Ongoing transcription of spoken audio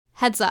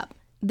Heads up,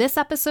 this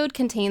episode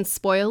contains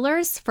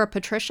spoilers for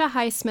Patricia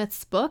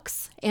Highsmith's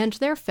books and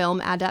their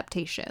film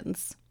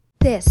adaptations.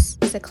 This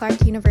is a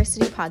Clark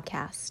University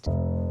podcast.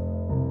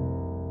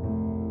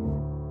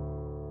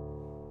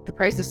 The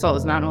Price of Salt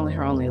is not only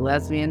her only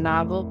lesbian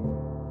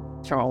novel,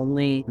 it's her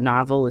only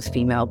novel with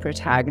female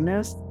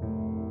protagonists,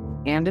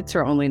 and it's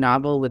her only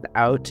novel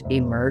without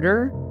a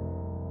murder.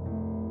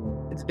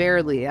 It's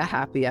barely a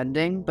happy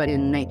ending, but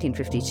in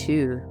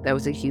 1952, that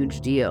was a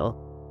huge deal.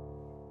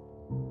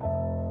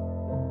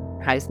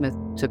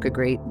 Highsmith took a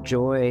great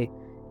joy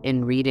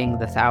in reading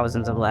the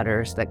thousands of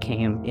letters that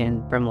came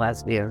in from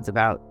lesbians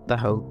about the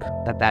hope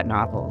that that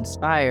novel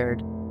inspired.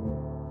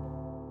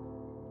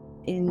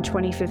 In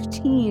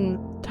 2015,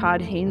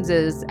 Todd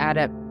Haynes'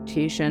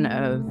 adaptation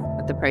of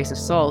The Price of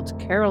Salt,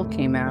 Carol,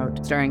 came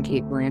out, starring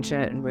Cate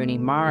Blanchett and Rooney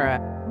Mara,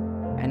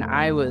 and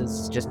I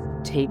was just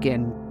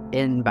taken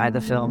in by the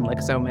film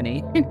like so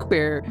many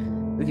queer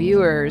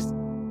viewers.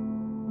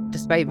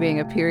 Despite being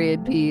a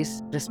period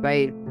piece,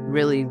 despite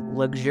really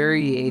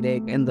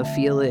luxuriating in the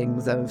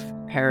feelings of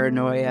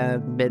paranoia,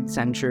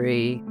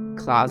 mid-century,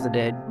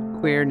 closeted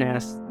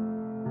queerness,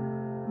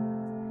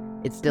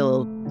 it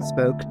still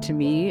spoke to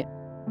me.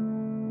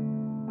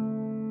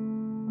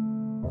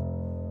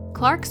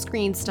 Clark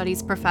Screen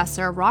Studies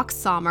professor Rox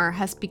Sommer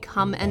has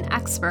become an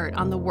expert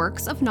on the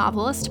works of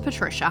novelist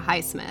Patricia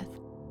Highsmith.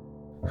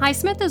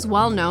 Highsmith is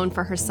well known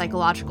for her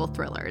psychological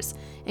thrillers,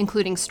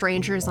 including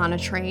Strangers on a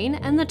Train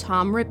and the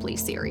Tom Ripley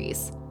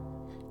series.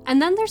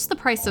 And then there's The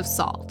Price of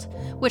Salt,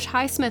 which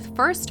Highsmith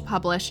first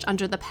published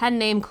under the pen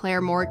name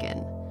Claire Morgan.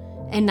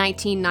 In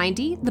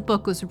 1990, the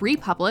book was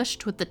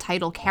republished with the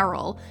title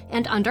Carol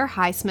and under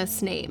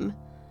Highsmith's name.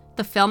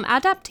 The film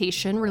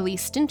adaptation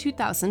released in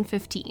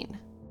 2015.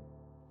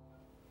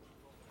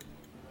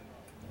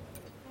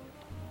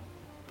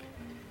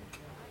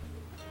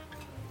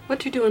 What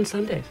do you do on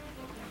Sundays?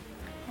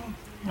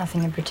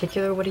 Nothing in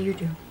particular. What do you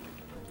do?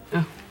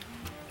 Oh,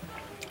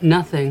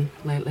 nothing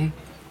lately.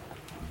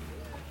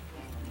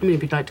 I mean,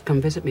 if you'd like to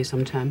come visit me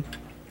sometime,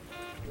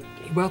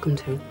 you're welcome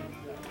to.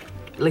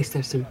 At least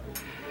there's some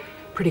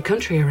pretty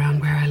country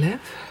around where I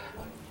live.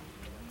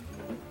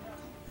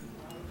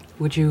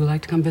 Would you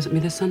like to come visit me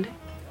this Sunday?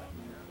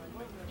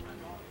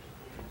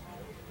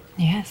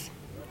 Yes.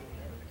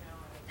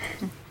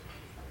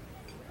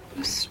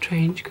 What a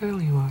strange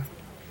girl you are.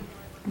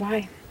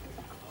 Why?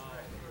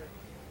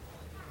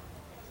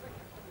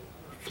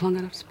 Flung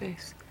out of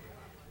space.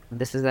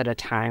 This is at a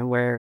time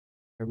where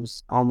it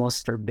was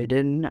almost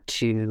forbidden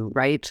to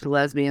write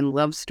lesbian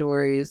love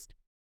stories.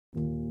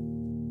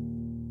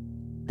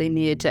 They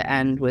needed to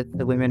end with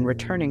the women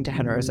returning to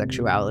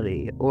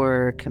heterosexuality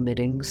or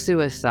committing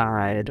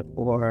suicide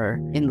or,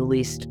 in the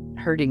least,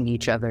 hurting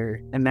each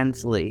other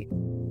immensely.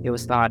 It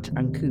was thought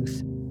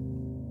uncouth.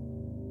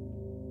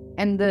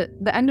 And the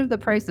end of The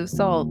Price of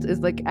Salt is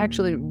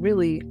actually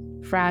really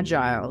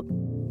fragile.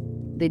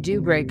 They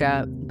do break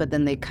up, but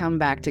then they come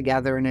back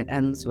together, and it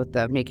ends with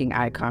them making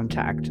eye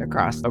contact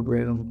across a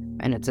room,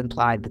 and it's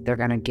implied that they're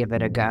going to give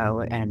it a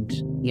go and,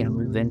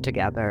 move in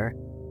together.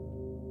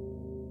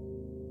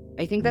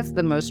 I think that's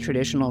the most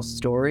traditional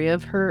story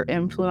of her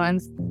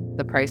influence.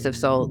 The Price of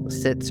Salt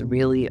sits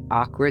really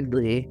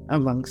awkwardly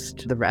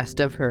amongst the rest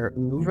of her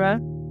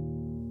oeuvre.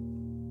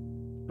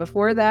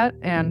 Before that,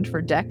 and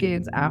for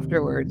decades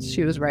afterwards,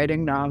 she was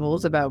writing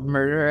novels about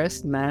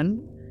murderous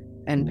men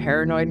and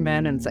paranoid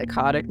men and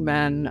psychotic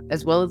men,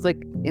 as well as,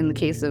 in the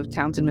case of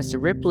Townsend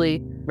Mr. Ripley,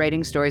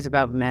 writing stories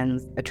about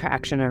men's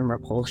attraction and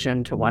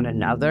repulsion to one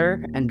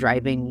another and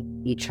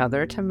driving each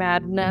other to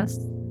madness.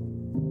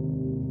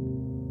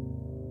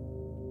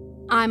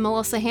 I'm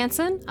Melissa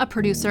Hanson, a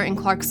producer in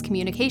Clark's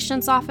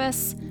communications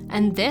office,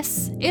 and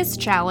this is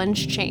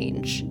Challenge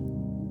Change.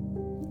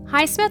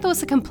 Highsmith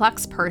was a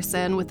complex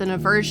person with an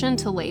aversion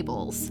to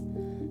labels.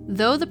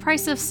 Though The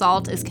Price of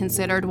Salt is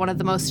considered one of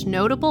the most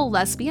notable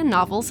lesbian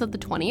novels of the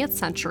 20th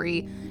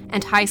century,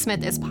 and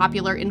Highsmith is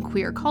popular in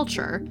queer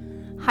culture,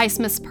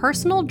 Highsmith's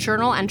personal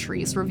journal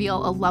entries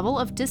reveal a level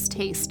of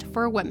distaste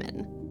for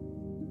women.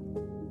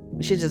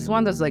 She's just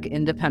one of those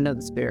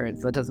independent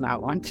spirits that does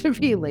not want to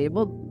be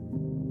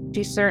labeled.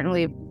 She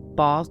certainly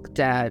balked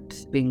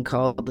at being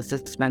called a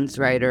suspense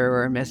writer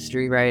or a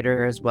mystery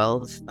writer, as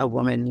well as a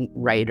woman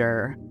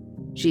writer.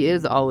 She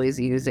is always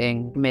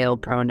using male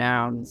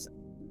pronouns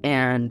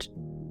and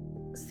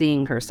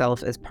seeing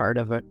herself as part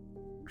of a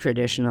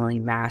traditionally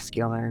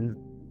masculine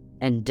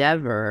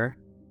endeavor,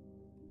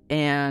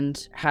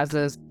 and has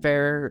a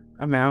fair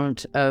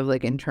amount of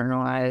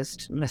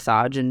internalized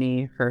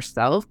misogyny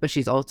herself, but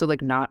she's also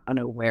not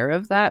unaware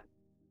of that.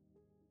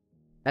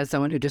 As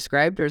someone who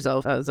described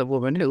herself as a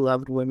woman who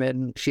loved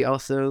women, she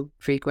also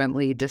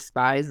frequently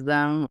despised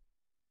them.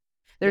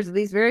 There's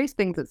these various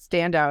things that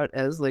stand out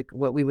as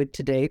what we would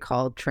today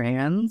call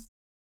trans.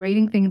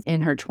 Writing things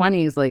in her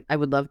 20s I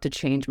would love to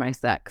change my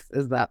sex.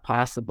 Is that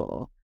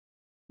possible?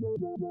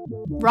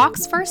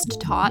 Rox first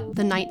taught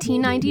the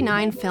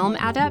 1999 film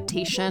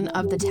adaptation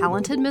of The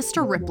Talented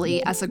Mr.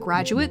 Ripley as a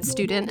graduate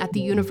student at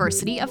the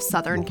University of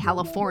Southern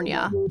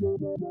California.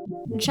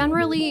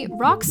 Generally,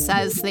 Rox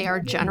says they are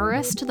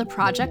generous to the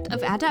project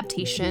of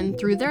adaptation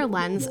through their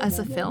lens as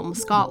a film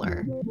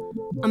scholar.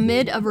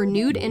 Amid a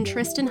renewed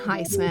interest in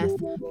Highsmith,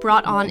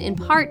 brought on in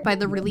part by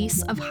the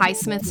release of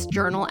Highsmith's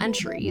journal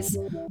entries,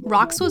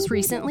 Rox was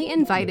recently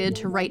invited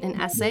to write an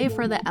essay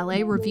for the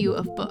LA Review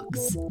of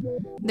Books.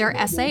 Their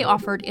essay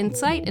offered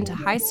insight into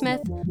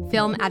Highsmith,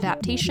 film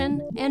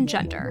adaptation, and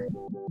gender.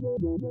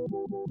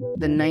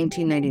 The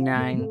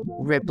 1999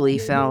 Ripley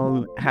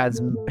film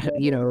has,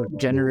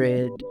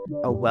 generated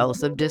a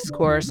wealth of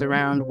discourse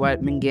around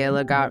what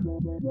Minghella got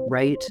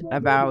right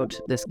about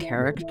this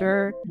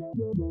character.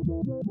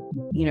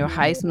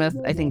 Highsmith,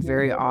 I think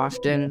very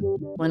often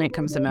when it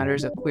comes to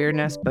matters of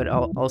queerness, but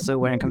also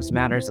when it comes to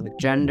matters of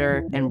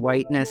gender and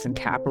whiteness and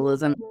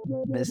capitalism,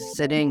 is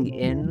sitting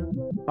in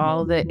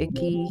all the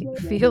icky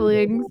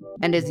feelings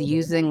and is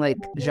using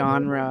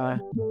genre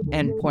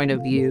and point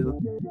of view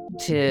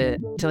to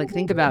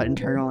think about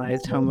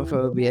internalized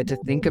homophobia, to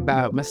think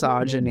about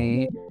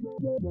misogyny.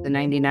 The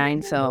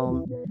 99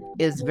 film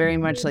is very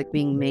much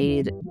being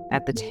made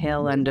at the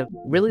tail end of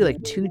really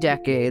 2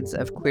 decades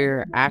of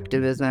queer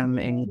activism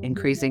and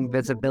increasing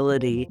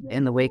visibility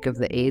in the wake of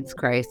the AIDS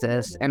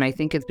crisis. And I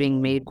think it's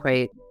being made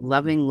quite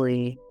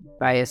lovingly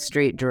by a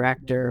straight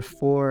director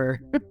for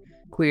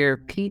queer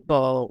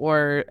people,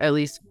 or at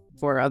least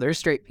for other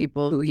straight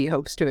people who he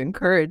hopes to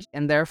encourage.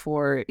 And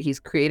therefore,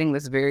 he's creating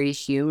this very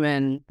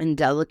human and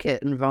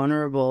delicate and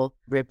vulnerable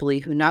Ripley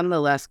who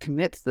nonetheless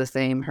commits the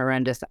same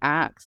horrendous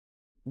acts,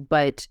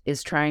 but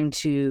is trying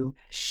to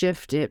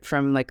shift it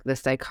from the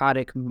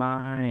psychotic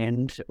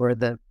mind or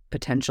the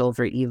potential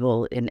for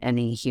evil in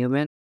any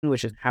human,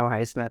 which is how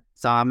Highsmith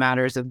saw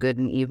matters of good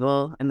and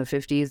evil in the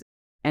 50s,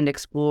 and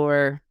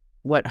explore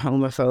what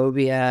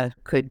homophobia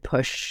could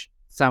push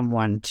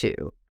someone to.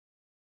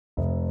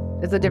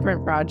 It's a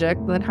different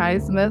project than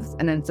Highsmith's,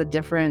 and it's a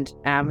different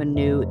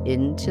avenue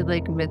into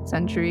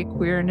mid-century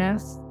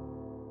queerness.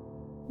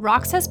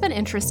 Rox has been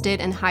interested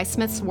in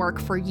Highsmith's work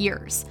for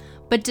years,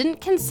 but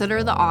didn't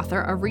consider the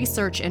author a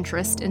research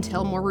interest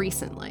until more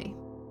recently.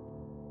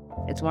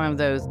 It's one of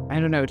those,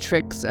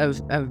 tricks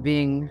of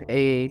being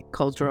a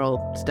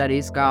cultural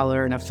studies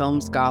scholar and a film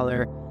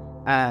scholar.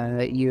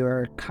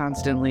 You're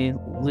constantly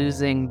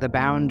losing the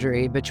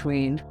boundary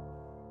between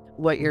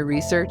what you're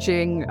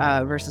researching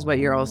versus what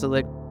you're also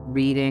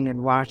reading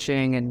and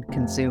watching and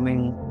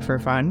consuming for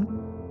fun.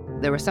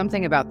 There was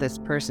something about this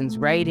person's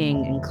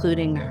writing,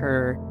 including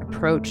her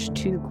approach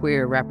to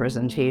queer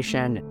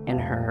representation in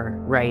her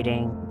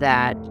writing,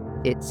 that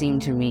it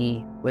seemed to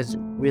me was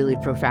really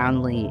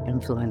profoundly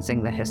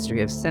influencing the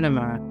history of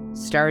cinema,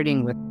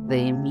 starting with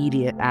the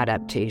immediate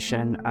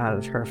adaptation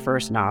of her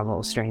first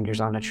novel,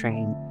 Strangers on a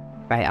Train,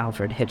 by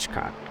Alfred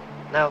Hitchcock.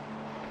 Now,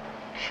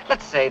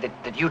 let's say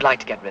that you'd like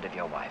to get rid of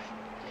your wife.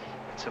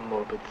 It's a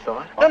morbid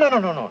thought.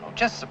 No.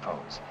 Just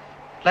suppose.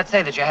 Let's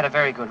say that you had a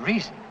very good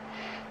reason.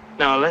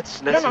 No,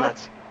 let's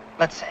not.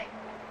 Let's say.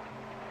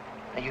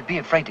 Now, you'd be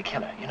afraid to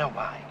kill her. You know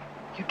why?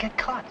 You'd get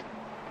caught.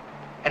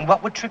 And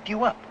what would trip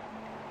you up?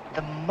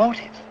 The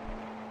motive.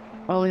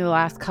 Only the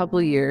last couple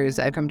of years,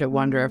 I've come to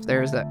wonder if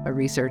there's a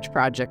research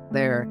project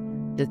there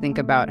to think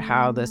about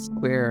how this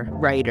queer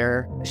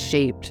writer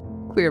shaped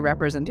queer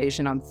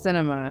representation on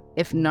cinema,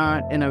 if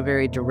not in a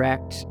very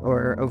direct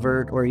or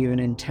overt or even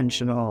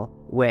intentional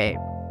way.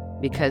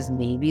 Because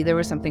maybe there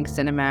was something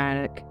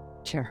cinematic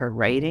to her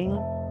writing,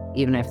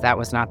 even if that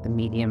was not the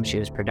medium she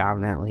was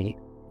predominantly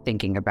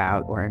thinking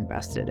about or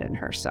invested in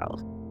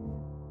herself.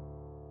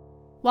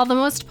 While the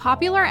most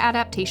popular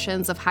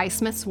adaptations of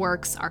Highsmith's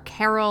works are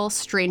Carol,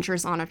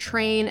 Strangers on a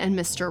Train, and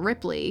Mr.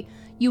 Ripley,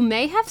 you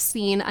may have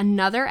seen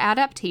another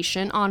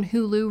adaptation on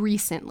Hulu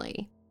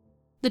recently.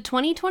 The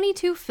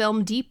 2022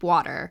 film Deep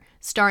Water,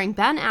 starring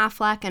Ben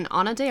Affleck and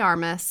Ana de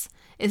Armas,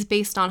 is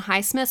based on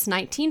Highsmith's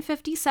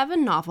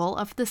 1957 novel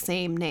of the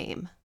same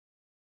name.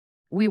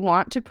 We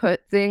want to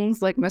put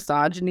things like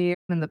misogyny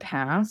in the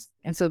past,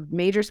 and so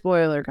major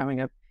spoiler coming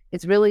up.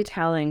 It's really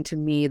telling to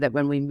me that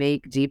when we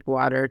make Deep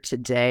Water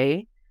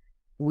today,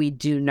 we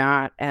do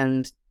not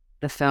end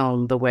the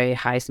film the way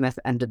Highsmith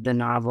ended the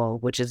novel,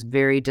 which is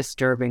very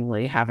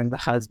disturbingly having the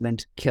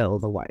husband kill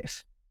the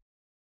wife.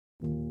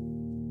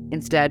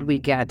 Instead, we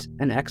get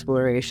an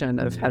exploration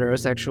of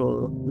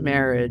heterosexual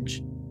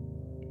marriage.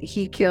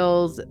 He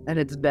kills, and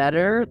it's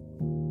better.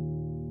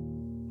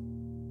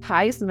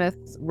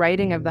 Highsmith's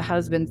writing of the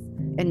husband's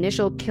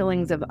initial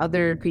killings of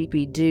other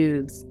creepy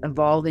dudes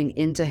evolving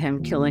into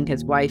him killing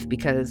his wife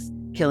because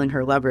killing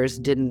her lovers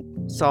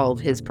didn't solve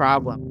his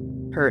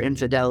problem, her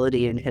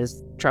infidelity and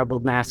his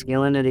troubled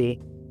masculinity.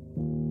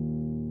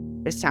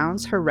 It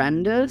sounds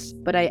horrendous,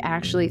 but I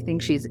actually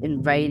think she's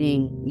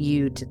inviting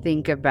you to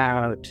think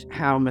about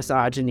how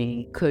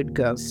misogyny could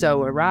go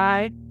so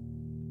awry.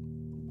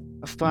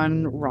 A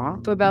fun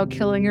romp about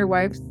killing your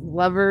wife's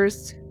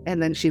lovers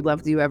and then she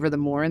loves you ever the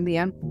more in the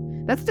end.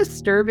 That's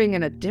disturbing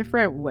in a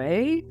different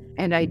way,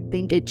 and I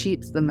think it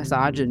cheats the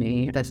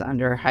misogyny that's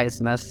under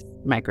Highsmith's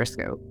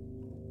microscope.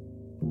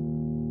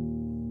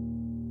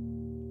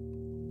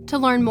 To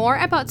learn more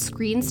about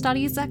screen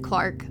studies at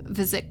Clark,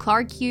 visit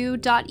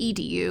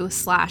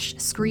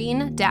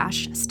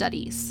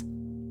clarku.edu/screen-studies.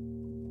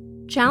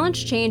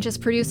 Challenge Change is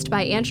produced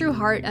by Andrew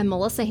Hart and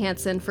Melissa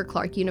Hansen for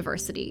Clark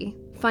University.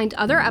 Find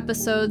other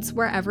episodes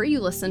wherever you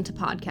listen to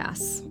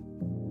podcasts.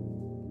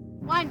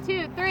 1,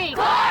 2, 3.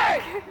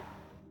 Clark!